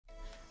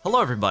Hello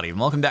everybody, and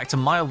welcome back to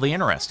Mildly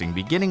Interesting,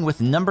 beginning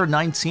with number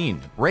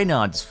 19,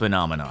 Raynaud's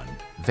phenomenon,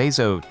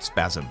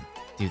 vasospasm.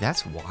 Dude,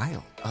 that's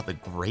wild. Oh, the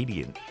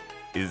gradient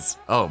is,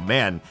 oh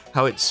man,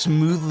 how it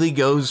smoothly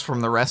goes from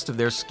the rest of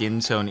their skin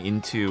tone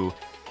into,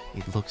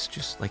 it looks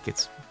just like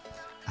it's,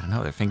 I don't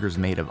know, their fingers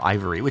made of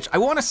ivory, which I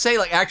want to say,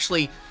 like,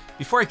 actually,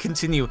 before I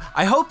continue,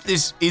 I hope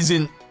this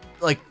isn't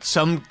like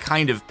some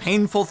kind of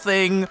painful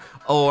thing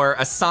or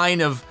a sign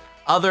of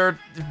other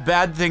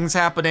bad things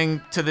happening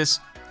to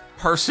this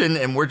person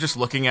and we're just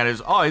looking at it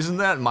as, oh, isn't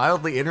that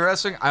mildly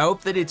interesting? I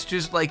hope that it's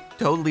just like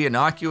totally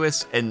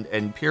innocuous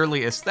and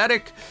purely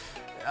aesthetic.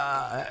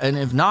 And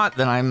if not,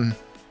 then I'm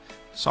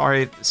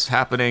sorry it's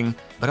happening.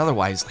 But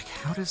otherwise, like,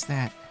 how does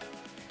that,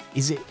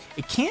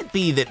 it can't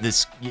be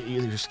that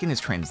your skin is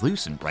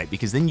translucent, right?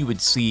 Because then you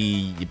would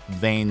see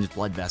veins,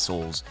 blood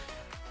vessels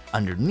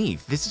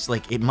underneath. This is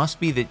like, it must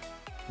be that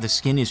the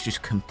skin is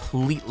just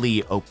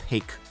completely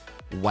opaque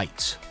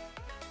white,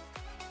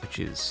 which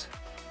is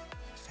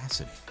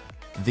fascinating.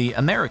 The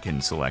American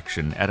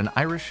selection at an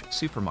Irish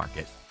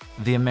supermarket.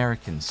 The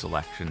American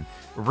selection.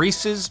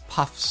 Reese's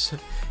Puffs.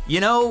 You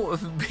know,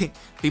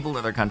 people in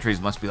other countries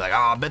must be like,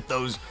 oh, I bet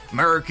those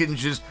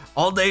Americans just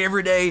all day,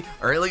 every day,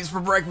 or at least for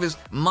breakfast,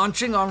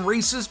 munching on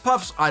Reese's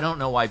Puffs. I don't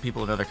know why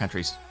people in other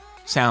countries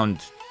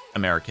sound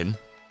American,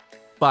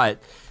 but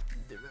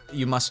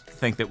you must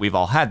think that we've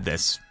all had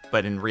this.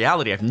 But in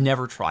reality, I've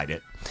never tried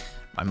it.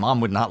 My mom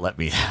would not let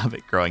me have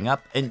it growing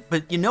up.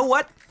 But you know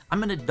what?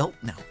 I'm an adult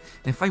now.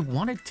 And if I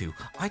wanted to,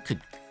 I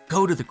could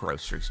go to the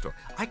grocery store.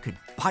 I could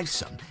buy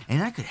some,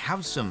 and I could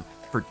have some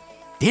for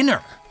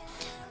dinner.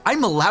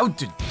 I'm allowed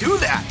to do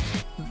that.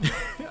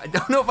 I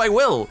don't know if I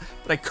will,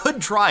 but I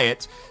could try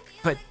it.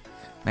 But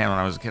man, when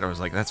I was a kid, I was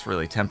like, that's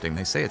really tempting.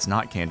 They say it's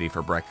not candy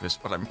for breakfast,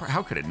 but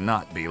how could it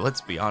not be?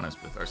 Let's be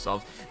honest with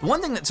ourselves. The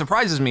one thing that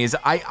surprises me is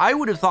I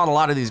would have thought a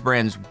lot of these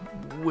brands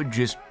would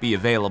just be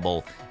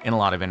available in a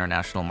lot of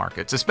international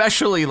markets,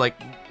 especially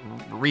like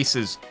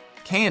Reese's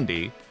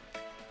candy.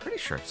 Pretty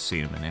sure I've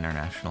seen them in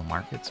international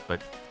markets,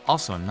 but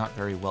also I'm not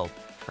very well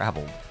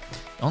traveled.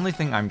 The only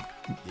thing I'm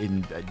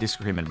in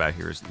disagreement about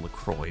here is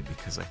LaCroix,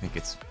 because I think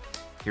it's,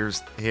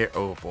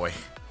 oh boy.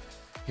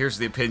 Here's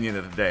the opinion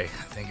of the day. I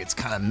think it's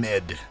kind of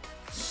mid.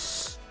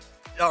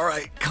 All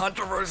right,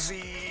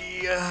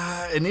 controversy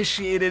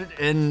initiated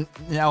and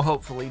now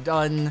hopefully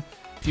done.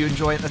 If you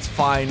enjoy it, that's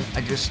fine.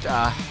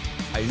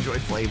 I enjoy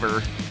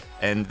flavor.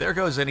 And there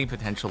goes any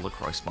potential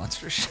LaCroix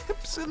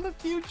sponsorships in the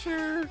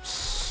future.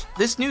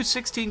 This new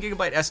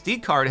 16GB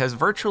SD card has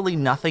virtually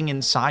nothing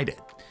inside it.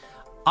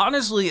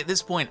 Honestly, at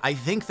this point, I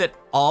think that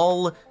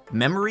all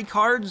memory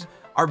cards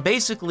are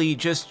basically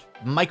just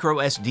micro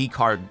SD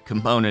card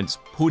components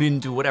put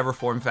into whatever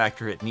form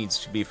factor it needs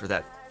to be for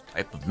that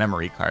type of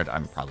memory card.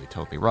 I'm probably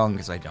totally wrong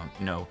because I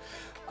don't know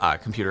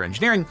computer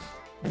engineering.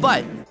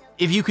 But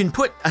if you can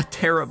put a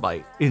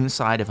terabyte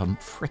inside of a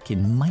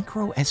freaking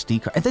micro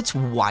SD card, that's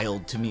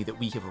wild to me that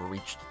we have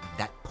reached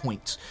that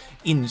point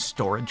in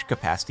storage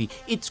capacity.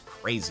 It's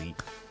crazy.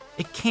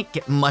 It can't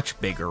get much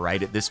bigger,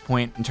 right, at this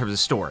point in terms of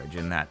storage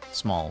in that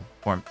small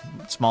form.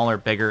 Smaller,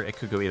 bigger, it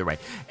could go either way.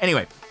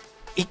 Anyway,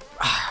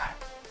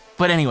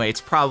 but anyway,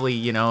 it's probably,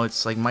 you know,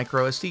 it's like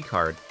micro SD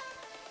card,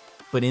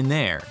 but in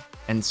there.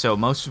 And so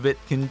most of it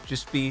can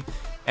just be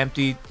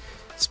empty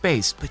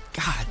space, but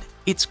God,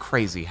 it's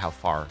crazy how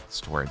far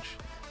storage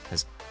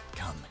has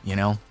come, you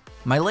know?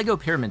 My Lego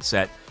pyramid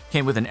set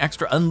came with an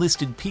extra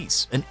unlisted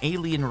piece, an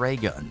alien ray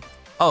gun.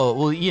 Oh,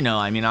 well, you know,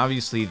 I mean,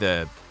 obviously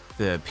the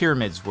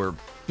pyramids were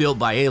built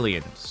by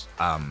aliens.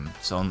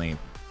 It's only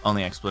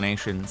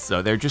explanation.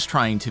 So they're just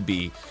trying to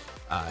be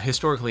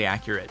historically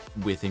accurate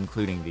with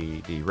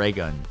including the ray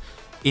gun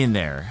in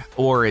there.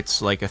 Or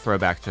it's like a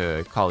throwback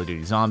to Call of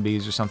Duty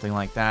Zombies or something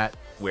like that,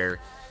 where,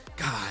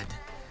 God,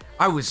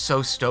 I was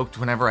so stoked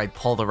whenever I'd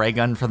pull the ray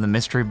gun from the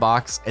mystery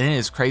box, and it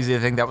is crazy to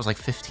think that was like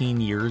 15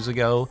 years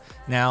ago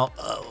now.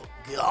 Oh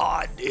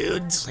God,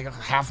 dude, it's like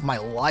half my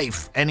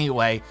life.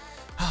 Anyway,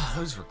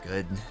 those were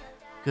good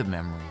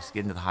memories.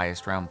 Get into the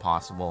highest round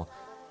possible,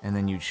 and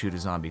then you'd shoot a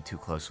zombie too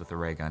close with the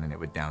ray gun, and it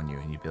would down you,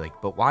 and you'd be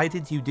like, but why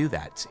did you do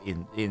that?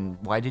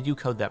 Why did you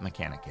code that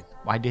mechanic in?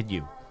 Why did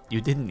you? You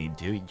didn't need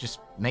to. You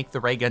just make the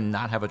ray gun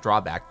not have a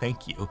drawback.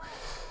 Thank you.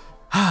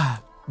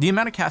 The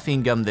amount of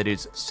caffeine gum that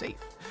is safe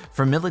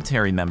for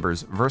military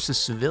members versus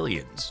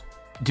civilians.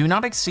 Do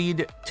not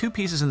exceed 2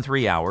 pieces in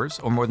 3 hours,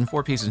 or more than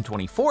 4 pieces in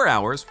 24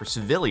 hours for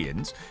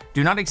civilians.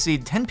 Do not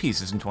exceed 10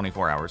 pieces in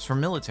 24 hours for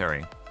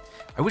military.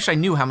 I wish I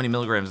knew how many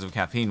milligrams of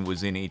caffeine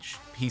was in each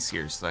piece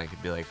here so I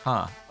could be like,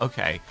 huh,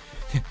 okay.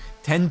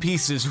 10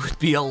 pieces would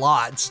be a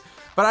lot.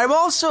 But I'm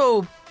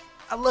also,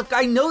 look,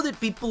 I know that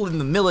people in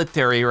the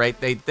military, right,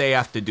 they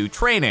have to do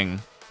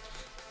training,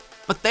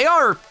 but they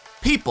are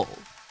people,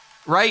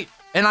 right?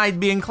 And I'd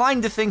be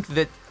inclined to think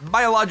that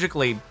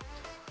biologically,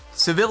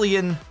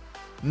 civilian,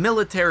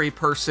 military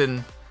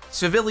person,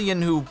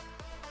 civilian who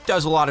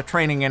does a lot of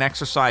training and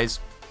exercise,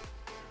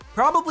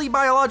 probably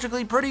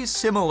biologically pretty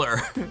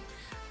similar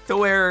to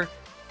where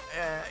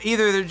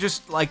either they're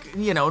just like,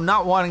 you know,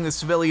 not wanting the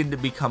civilian to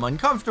become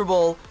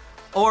uncomfortable,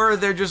 or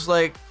they're just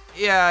like,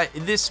 yeah,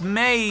 this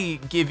may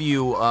give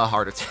you a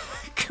heart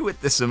attack with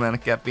this amount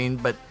of caffeine,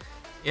 but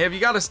if you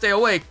gotta stay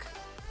awake,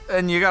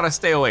 and you gotta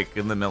stay awake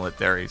in the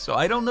military. So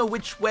I don't know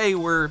which way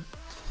we're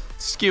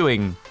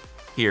skewing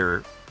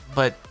here,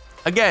 but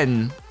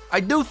again, I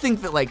do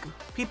think that like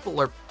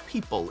people are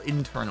people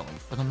internally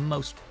for the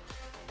most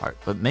part,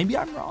 but maybe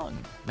I'm wrong.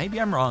 Maybe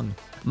I'm wrong.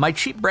 My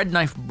cheap bread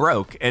knife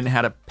broke and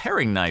had a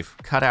paring knife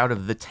cut out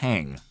of the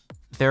tang.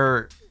 There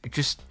are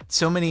just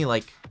so many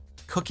like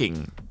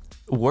cooking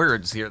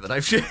words here that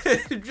I've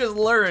just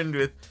learned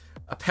with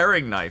a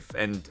paring knife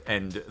and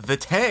the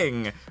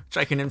tang, which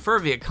I can infer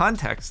via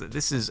context that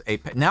this is a,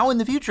 now in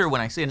the future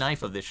when I see a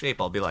knife of this shape,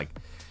 I'll be like,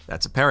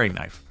 that's a paring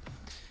knife.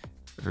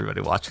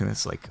 Everybody watching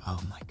this like, oh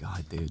my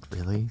God, dude,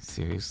 really?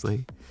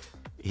 Seriously?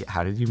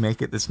 How did you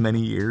make it this many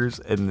years?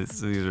 And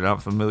these are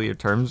not familiar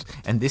terms.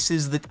 And this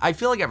is the, I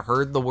feel like I've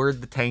heard the word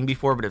the tang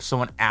before, but if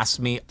someone asked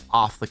me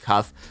off the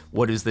cuff,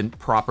 what is the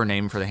proper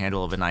name for the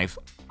handle of a knife,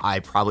 I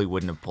probably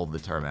wouldn't have pulled the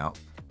term out.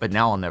 But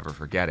now I'll never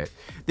forget it.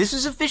 This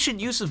is efficient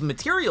use of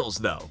materials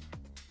though.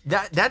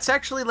 That's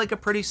actually like a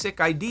pretty sick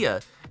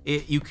idea.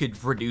 You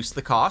could reduce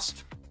the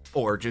cost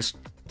or just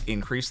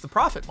increase the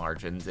profit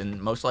margins,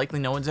 and most likely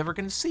no one's ever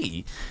going to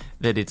see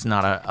that it's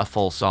not a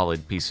full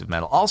solid piece of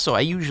metal. Also, I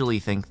usually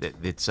think that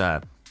it's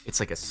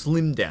like a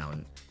slimmed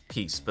down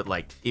piece, but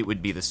like it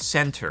would be the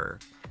center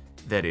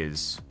that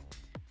is,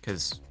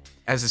 because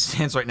as it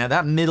stands right now,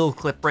 that middle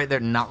clip right there,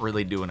 not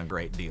really doing a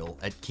great deal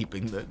at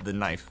keeping the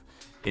knife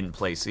in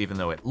place, even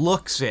though it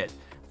looks it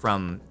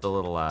from the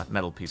little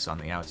metal piece on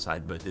the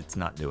outside, but it's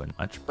not doing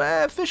much.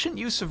 But efficient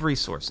use of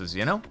resources,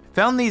 you know?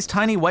 Found these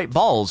tiny white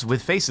balls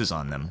with faces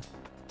on them.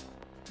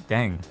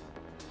 Dang.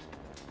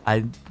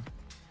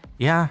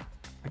 Yeah,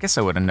 I guess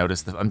I would have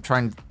noticed them. I'm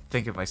trying to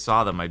think if I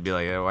saw them, I'd be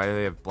like, oh, why do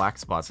they have black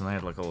spots? And then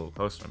I'd look a little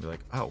closer and be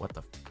like, oh,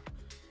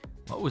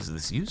 what was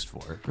this used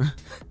for?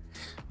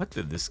 What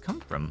did this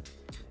come from?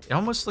 It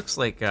almost looks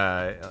like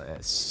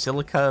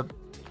silica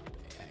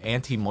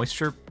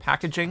anti-moisture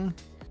packaging.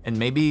 And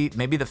maybe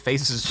the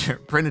faces are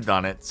printed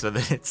on it so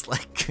that it's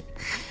like,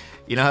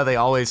 you know how they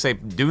always say,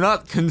 do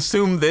not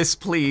consume this,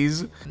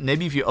 please.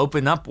 Maybe if you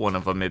open up one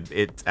of them,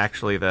 it's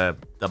actually the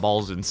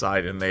balls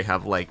inside and they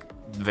have like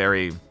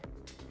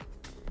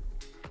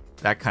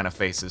that kind of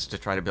faces to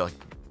try to be like,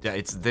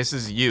 yeah, this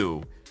is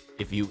you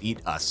if you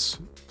eat us.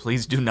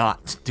 Please do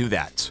not do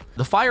that.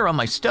 The fire on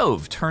my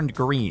stove turned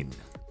green.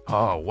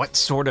 Oh, what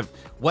sort of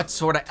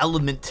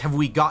element have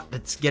we got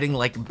that's getting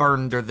like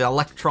burned, or the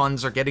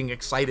electrons are getting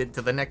excited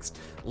to the next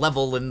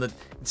level in the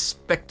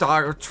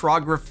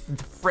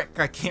spectrograph,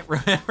 I can't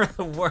remember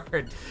the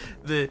word.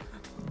 The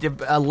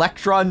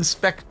electron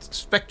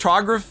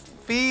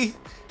spectrography?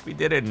 We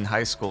did it in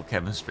high school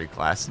chemistry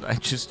class. I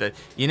just,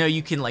 you know,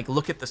 you can like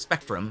look at the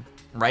spectrum,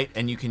 right?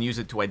 And you can use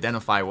it to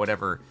identify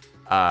whatever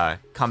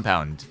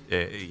compound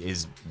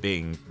is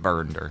being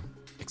burned or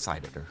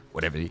excited or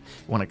whatever you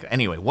want to.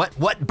 Anyway,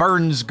 what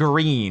burns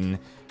green?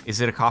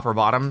 Is it a copper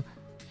bottom?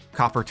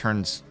 Copper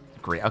turns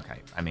green. Okay,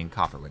 I mean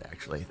copper would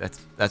actually.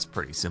 That's a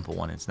pretty simple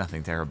one. It's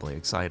nothing terribly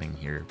exciting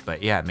here.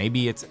 But yeah,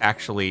 maybe it's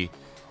actually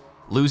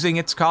losing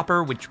its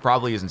copper, which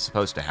probably isn't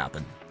supposed to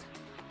happen.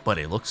 But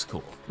it looks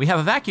cool. We have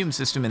a vacuum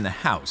system in the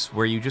house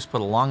where you just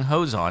put a long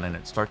hose on and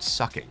it starts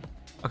sucking.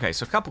 Okay,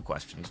 so a couple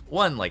questions.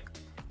 One, like,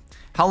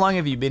 how long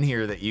have you been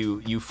here that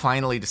you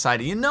finally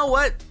decided, you know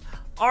what?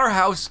 Our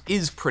house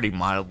is pretty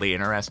mildly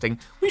interesting.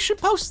 We should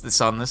post this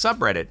on the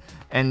subreddit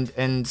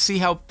and see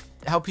how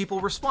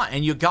people respond.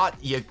 And you got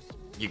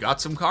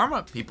some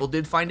karma. People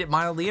did find it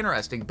mildly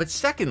interesting. But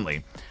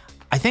secondly,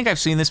 I think I've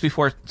seen this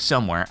before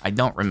somewhere. I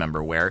don't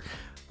remember where,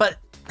 but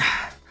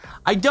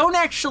I don't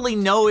actually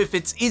know if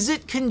is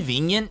it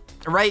convenient,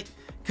 right?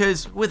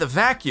 Because with a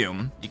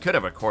vacuum, you could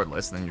have a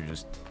cordless, then you're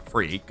just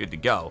free, good to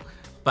go.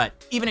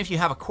 But even if you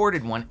have a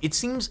corded one, it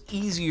seems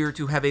easier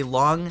to have a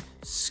long,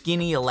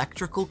 skinny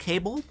electrical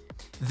cable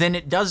than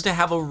it does to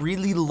have a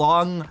really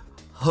long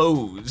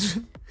hose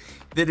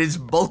that is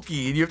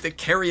bulky and you have to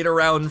carry it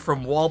around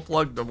from wall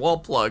plug to wall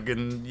plug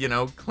and, you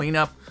know, clean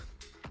up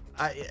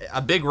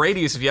a big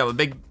radius if you have a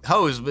big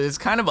hose, but it's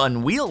kind of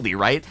unwieldy,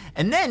 right?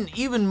 And then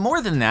even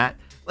more than that,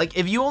 like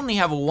if you only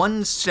have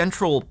one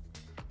central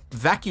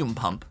vacuum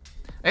pump,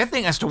 that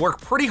thing has to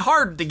work pretty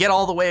hard to get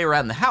all the way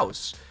around the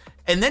house.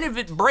 And then if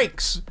it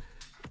breaks,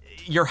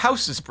 your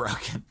house is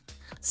broken.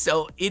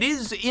 So it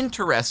is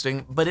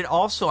interesting, but it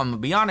also, I'm gonna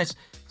be honest,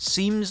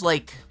 seems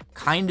like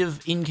kind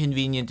of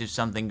inconvenient if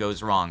something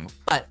goes wrong.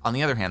 But on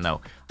the other hand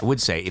though, I would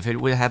say if it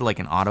had like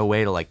an auto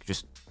way to like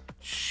just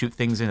shoot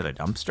things into the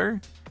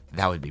dumpster,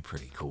 that would be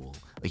pretty cool.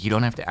 Like you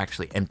don't have to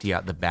actually empty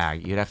out the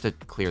bag. You'd have to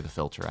clear the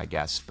filter, I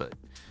guess, but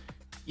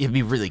it'd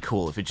be really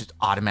cool if it just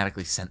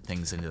automatically sent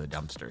things into the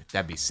dumpster.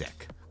 That'd be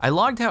sick. I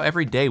logged how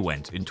every day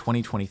went in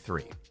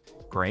 2023.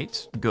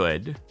 Great,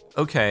 good,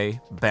 okay,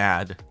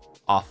 bad,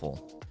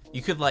 awful.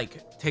 You could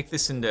like take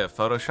this into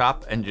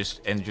Photoshop and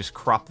just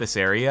crop this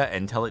area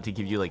and tell it to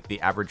give you like the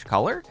average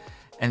color,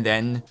 and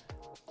then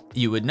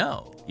you would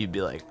know. You'd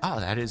be like, oh,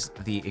 that is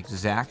the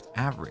exact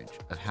average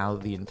of how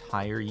the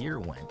entire year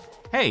went.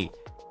 Hey,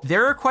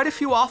 There are quite a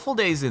few awful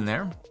days in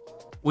there,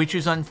 which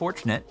is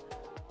unfortunate.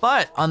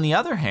 But on the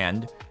other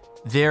hand,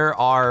 there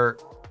are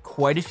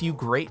quite a few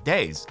great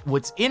days.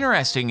 What's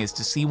interesting is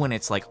to see when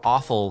it's like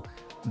awful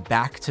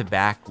back to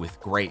back with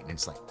great, and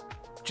it's like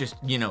just,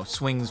 you know,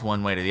 swings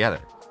one way to the other.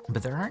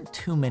 But there aren't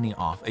too many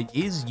off. It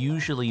is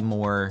usually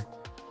more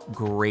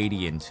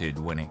gradiented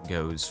when it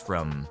goes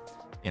from,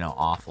 you know,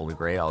 awful to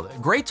great.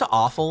 Great to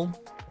awful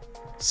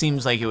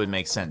seems like it would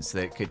make sense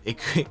that it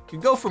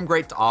could go from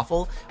great to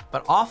awful,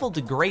 but awful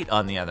to great,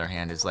 on the other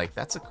hand, is like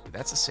that's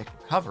a sick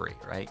recovery,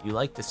 right? You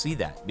like to see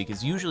that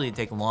because usually it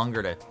takes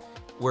longer to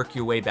work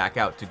your way back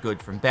out to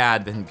good from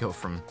bad than go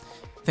from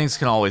things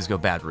can always go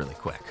bad really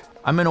quick.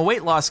 I'm in a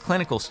weight loss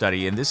clinical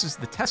study, and this is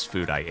the test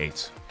food I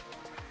ate.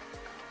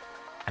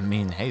 I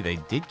mean, hey, they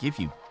did give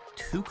you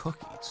 2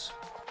 cookies,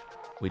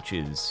 which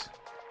is,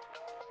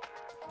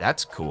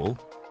 that's cool.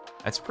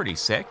 That's pretty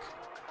sick.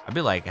 I'd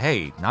be like,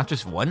 hey, not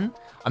just 1?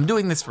 I'm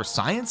doing this for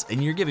science,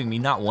 and you're giving me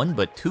not 1,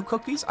 but 2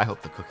 cookies? I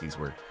hope the cookies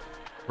were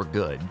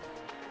good.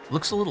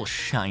 Looks a little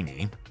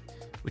shiny,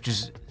 which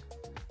is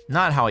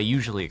not how I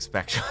usually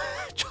expect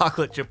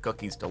chocolate chip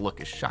cookies to look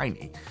as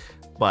shiny,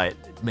 but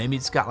maybe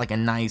it's got like a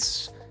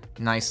nice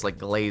like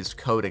glazed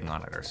coating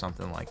on it or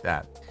something like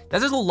that.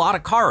 That is a lot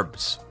of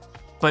carbs,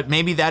 but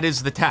maybe that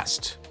is the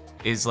test.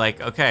 Is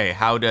like, okay,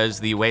 how does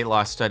the weight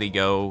loss study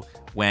go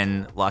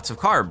when lots of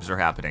carbs are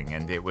happening?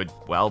 And it would,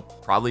 well,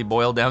 probably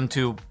boil down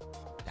to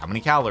how many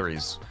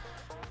calories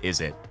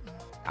is it?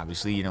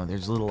 Obviously, you know,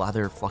 there's little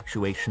other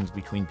fluctuations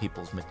between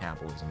people's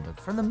metabolism, but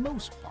for the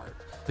most part.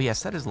 But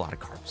yes, that is a lot of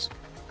carbs.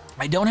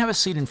 I don't have a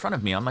seat in front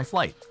of me on my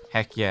flight.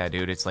 Heck yeah,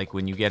 dude. It's like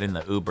when you get in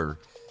the Uber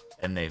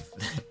and they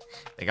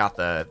got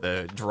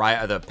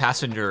the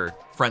passenger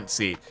front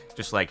seat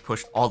just like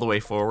pushed all the way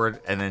forward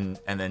and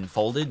then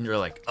folded, and you're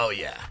like, oh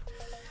yeah,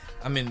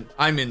 I'm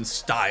in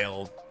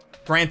style.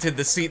 Granted,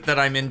 the seat that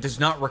I'm in does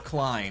not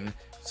recline,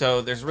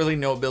 so there's really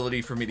no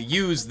ability for me to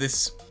use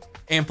this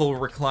ample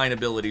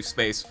reclinability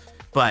space.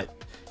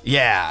 But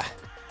yeah,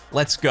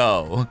 let's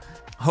go.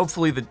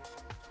 Hopefully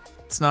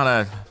it's not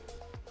a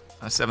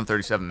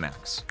 737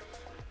 Max.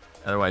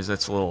 Otherwise,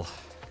 it's too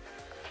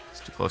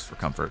close for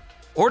comfort.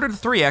 Ordered a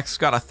 3X,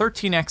 got a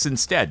 13X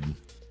instead.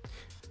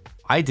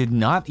 I did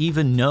not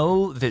even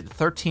know that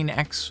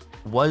 13X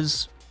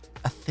was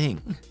a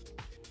thing.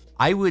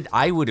 I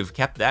would have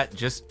kept that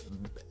just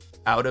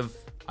out of,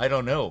 I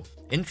don't know,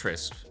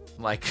 interest.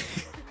 Like,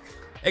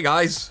 hey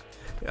guys,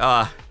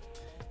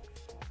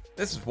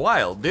 this is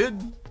wild,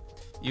 dude.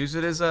 Use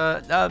it as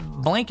a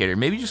blanket, or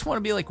maybe you just want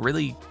to be like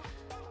really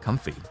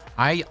comfy.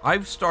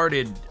 I've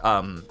started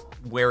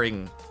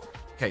wearing.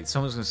 Okay,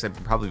 someone's gonna say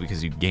probably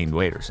because you gained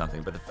weight or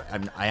something, but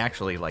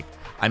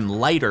I'm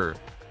lighter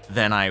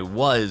than I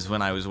was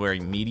when I was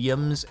wearing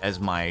mediums as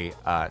my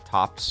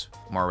tops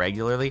more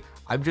regularly.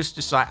 I've just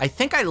decided, I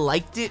think I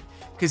liked it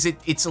because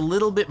it's a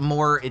little bit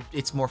more,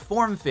 it's more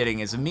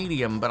form-fitting as a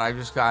medium, but I've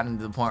just gotten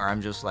to the point where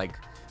I'm just like,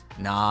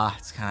 nah,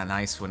 it's kind of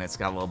nice when it's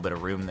got a little bit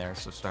of room there,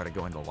 so started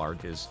going to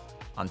larges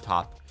on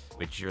top,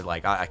 which you're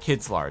like, a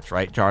kid's large,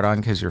 right, Jardon?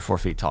 Because you're 4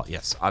 feet tall.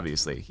 Yes,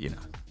 obviously, you know,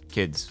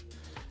 kids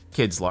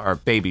or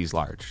babies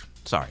large.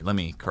 Sorry, let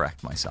me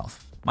correct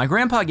myself. My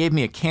grandpa gave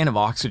me a can of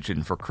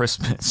oxygen for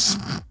Christmas.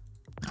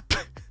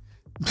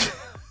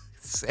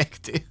 Sick,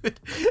 dude.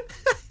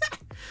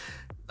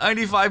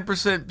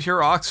 95%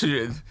 pure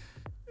oxygen.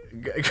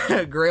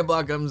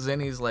 Grandpa comes in,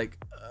 he's like,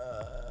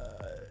 yeah,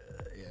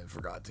 I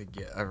forgot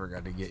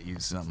to get you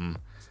something.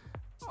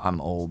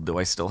 I'm old. Do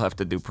I still have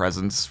to do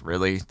presents?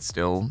 Really?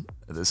 Still?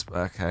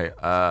 Okay.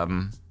 I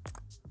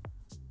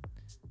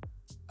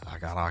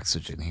got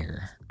oxygen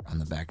here on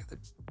the back of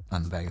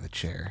the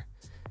chair.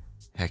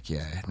 Heck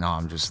yeah.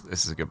 No, this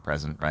is a good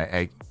present, right?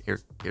 Hey, here,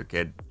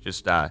 kid.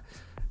 Just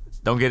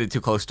don't get it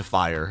too close to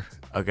fire,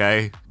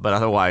 okay? But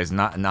otherwise,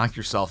 knock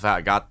yourself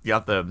out.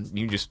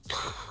 You just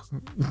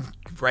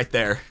right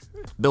there.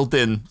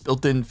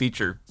 Built-in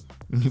feature.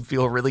 You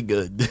feel really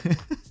good.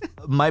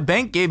 My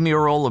bank gave me a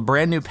roll of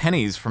brand new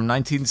pennies from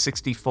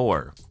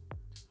 1964.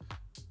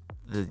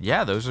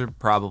 Yeah, those are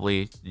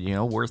probably, you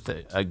know, worth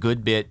a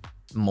good bit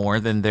more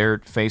than their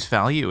face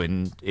value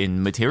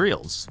in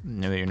materials.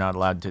 You know, you're not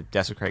allowed to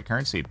desecrate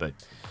currency, but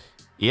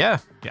yeah.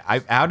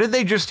 How did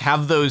they just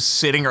have those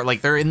sitting, or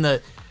like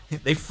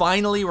they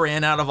finally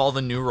ran out of all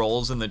the new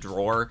rolls in the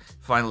drawer.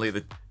 Finally,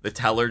 the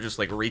teller just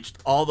like reached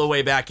all the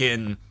way back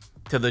in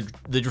to the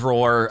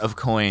drawer of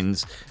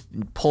coins,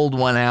 pulled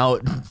one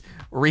out,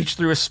 reached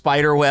through a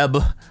spider web,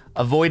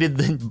 avoided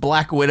the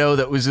Black Widow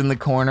that was in the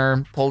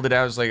corner, pulled it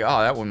out. I was like,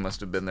 oh, that one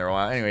must have been there a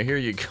while. Anyway, here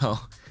you go.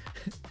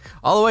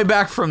 All the way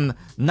back from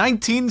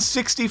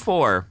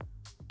 1964.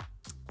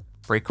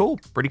 Pretty cool.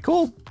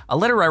 A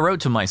letter I wrote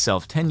to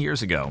myself 10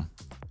 years ago.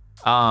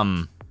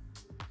 I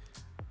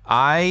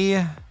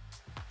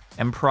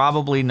am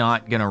probably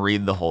not gonna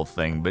read the whole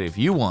thing, but if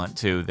you want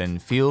to, then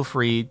feel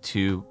free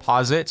to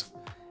pause it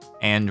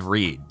and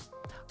read.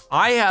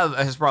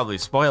 It's probably a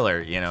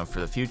spoiler, you know, for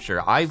the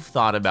future. I've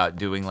thought about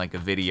doing like a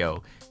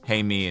video,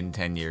 hey me in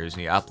 10 years,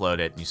 and you upload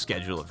it and you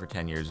schedule it for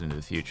 10 years into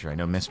the future. I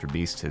know Mr.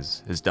 Beast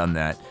has done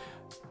that.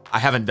 I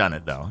haven't done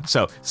it though.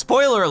 So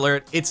spoiler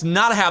alert, it's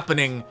not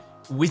happening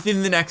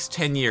within the next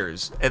 10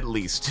 years, at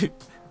least.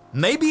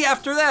 Maybe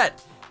after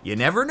that, you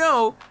never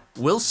know,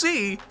 we'll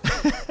see.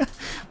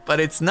 But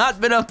it's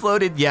not been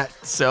uploaded yet,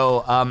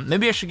 so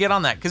maybe I should get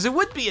on that, because it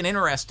would be an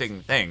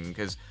interesting thing,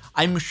 because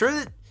I'm sure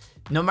that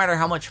no matter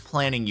how much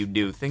planning you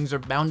do, things are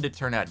bound to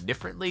turn out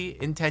differently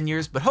in 10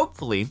 years, but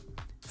hopefully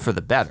for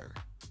the better.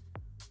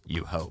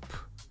 You hope.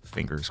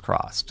 Fingers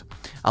crossed.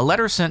 A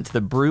letter sent to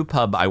the brew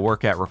pub I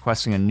work at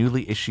requesting a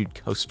newly issued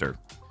coaster.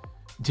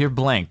 Dear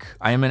blank,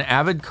 I am an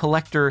avid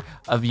collector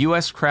of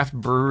U.S. craft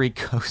brewery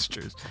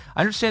coasters.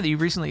 I understand that you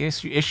recently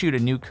issued a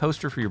new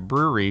coaster for your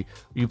brewery.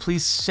 Will you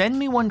please send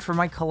me one for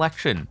my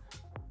collection?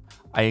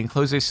 I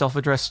enclose a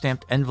self-addressed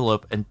stamped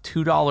envelope and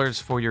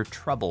 $2 for your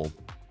trouble.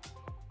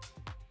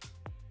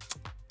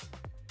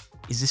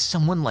 Is this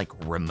someone like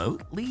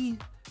remotely?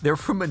 They're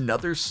from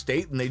another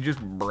state and they just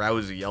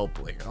browse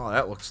Yelp like, oh,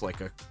 that looks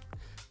like a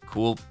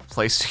cool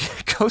place to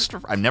get a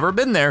coaster. I've never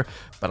been there,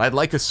 but I'd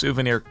like a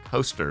souvenir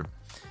coaster.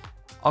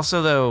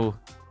 Also though,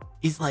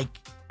 I'm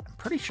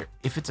pretty sure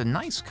if it's a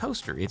nice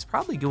coaster, it's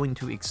probably going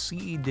to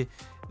exceed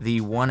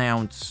the 1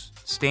 ounce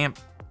stamp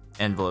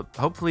envelope.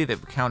 Hopefully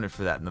they've accounted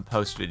for that in the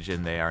postage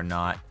and they are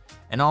not.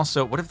 And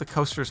also, what if the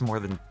coaster is more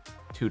than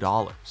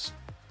 $2?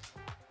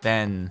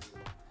 Then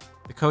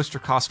the coaster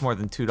costs more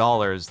than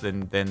 $2,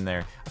 then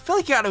I feel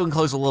like you got to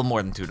enclose a little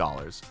more than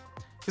 $2.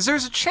 Because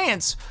there's a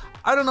chance,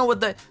 I don't know what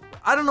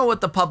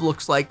the pub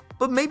looks like,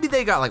 but maybe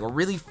they got like a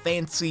really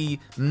fancy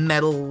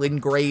metal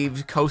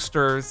engraved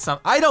coaster or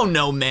something. I don't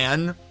know,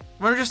 man.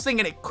 I'm just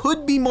thinking it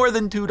could be more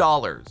than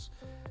 $2.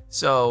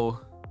 So,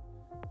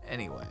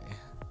 anyway.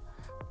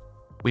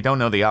 We don't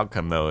know the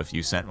outcome though if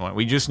you sent one.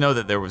 We just know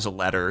that there was a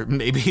letter.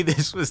 Maybe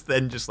this was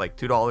then just like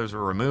 $2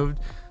 were removed.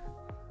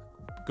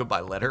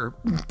 Goodbye letter.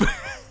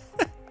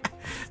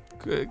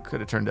 Could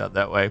have turned out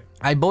that way.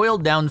 I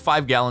boiled down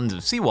 5 gallons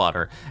of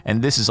seawater,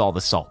 and this is all the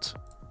salt.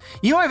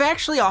 You know, I've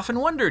actually often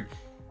wondered,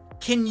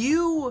 can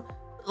you,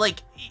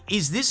 like,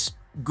 is this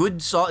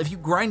good salt? If you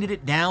grinded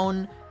it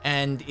down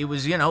and it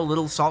was, you know,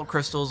 little salt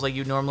crystals like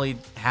you normally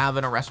have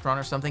in a restaurant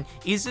or something,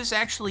 is this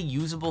actually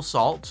usable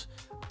salt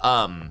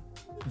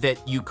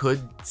that you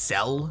could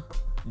sell?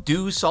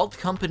 Do salt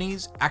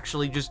companies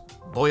actually just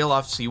boil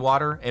off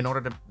seawater in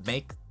order to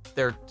make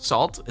their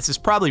salt? This is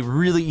probably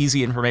really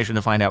easy information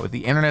to find out with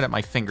the internet at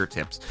my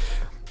fingertips.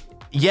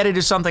 Yet it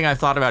is something I've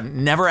thought about,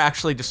 never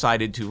actually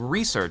decided to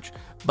research,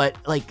 but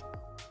like,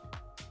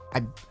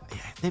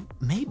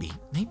 maybe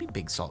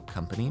Big Salt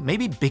Company,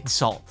 maybe Big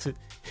Salt,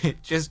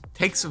 it just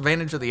takes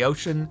advantage of the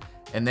ocean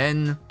and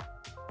then,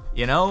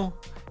 you know,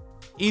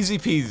 easy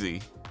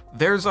peasy.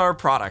 There's our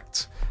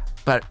product.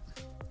 But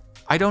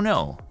I don't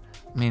know.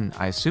 I mean,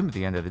 I assume at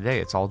the end of the day,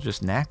 it's all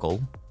just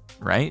knackle,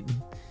 right?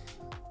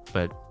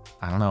 But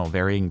I don't know,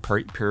 varying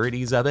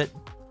purities of it.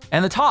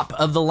 And the top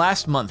of the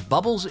last month,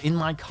 bubbles in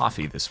my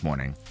coffee this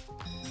morning.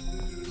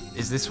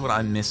 Is this what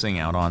I'm missing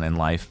out on in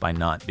life by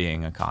not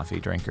being a coffee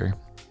drinker?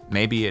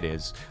 Maybe it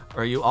is.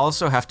 Or you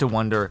also have to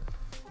wonder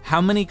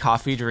how many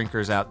coffee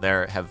drinkers out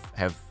there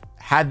have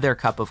had their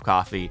cup of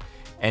coffee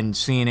and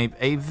seen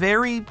a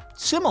very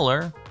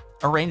similar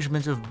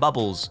arrangement of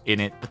bubbles in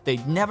it, but they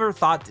never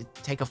thought to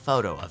take a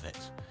photo of it.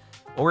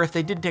 Or if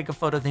they did take a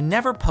photo, they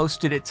never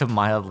posted it to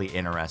Mildly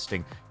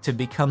Interesting to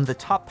become the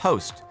top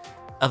post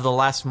of the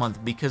last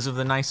month because of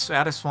the nice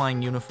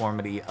satisfying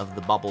uniformity of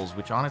the bubbles,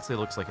 which honestly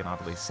looks like an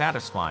oddly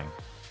satisfying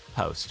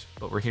post,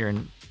 but we're here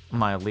in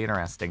Mildly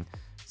Interesting.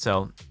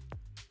 So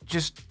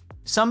just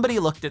somebody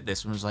looked at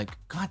this and was like,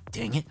 God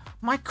dang it,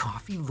 my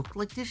coffee looked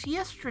like this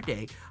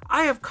yesterday.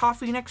 I have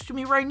coffee next to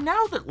me right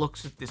now that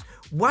looks at this.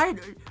 Why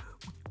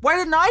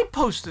didn't I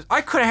post this?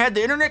 I could have had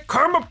the internet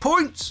karma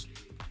points.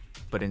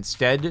 But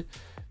instead,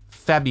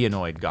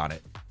 Fabianoid got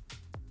it.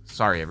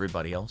 Sorry,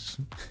 everybody else.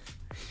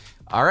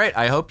 All right,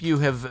 I hope you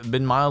have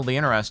been mildly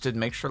interested.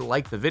 Make sure to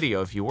like the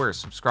video if you were.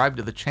 Subscribe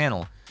to the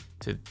channel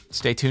to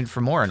stay tuned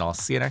for more, and I'll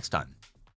see you next time.